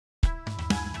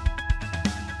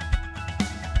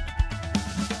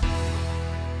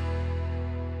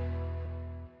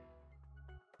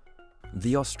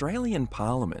The Australian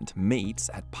Parliament meets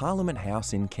at Parliament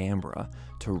House in Canberra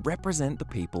to represent the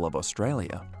people of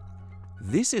Australia.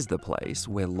 This is the place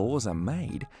where laws are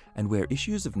made and where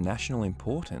issues of national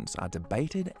importance are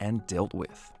debated and dealt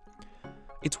with.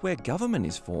 It's where government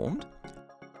is formed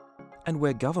and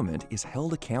where government is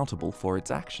held accountable for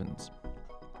its actions.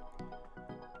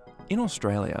 In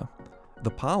Australia,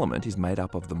 the Parliament is made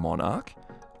up of the monarch,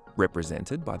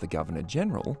 represented by the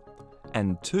Governor-General,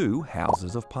 and two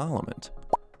Houses of Parliament,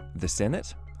 the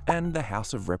Senate and the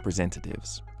House of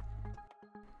Representatives.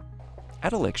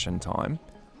 At election time,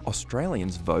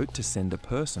 Australians vote to send a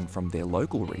person from their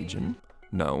local region,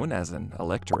 known as an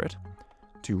electorate,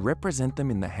 to represent them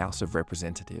in the House of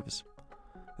Representatives.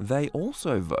 They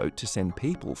also vote to send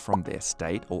people from their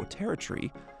state or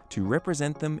territory to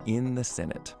represent them in the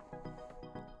Senate.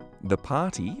 The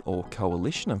party or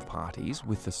coalition of parties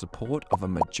with the support of a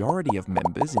majority of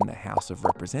members in the House of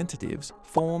Representatives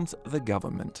forms the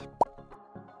government.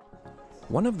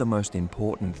 One of the most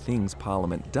important things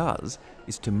Parliament does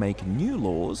is to make new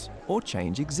laws or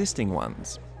change existing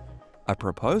ones. A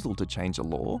proposal to change a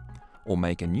law or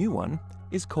make a new one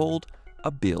is called a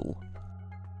bill.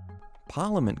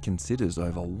 Parliament considers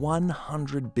over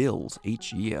 100 bills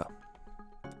each year.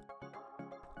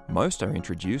 Most are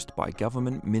introduced by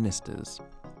government ministers.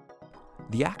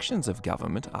 The actions of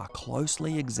government are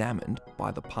closely examined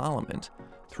by the Parliament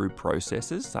through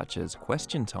processes such as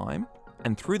question time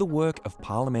and through the work of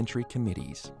parliamentary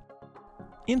committees.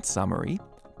 In summary,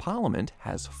 Parliament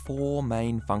has four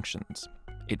main functions.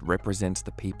 It represents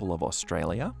the people of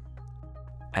Australia,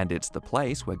 and it's the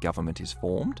place where government is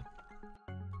formed.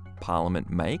 Parliament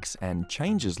makes and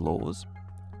changes laws,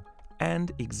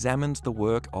 and examines the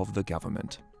work of the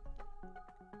government.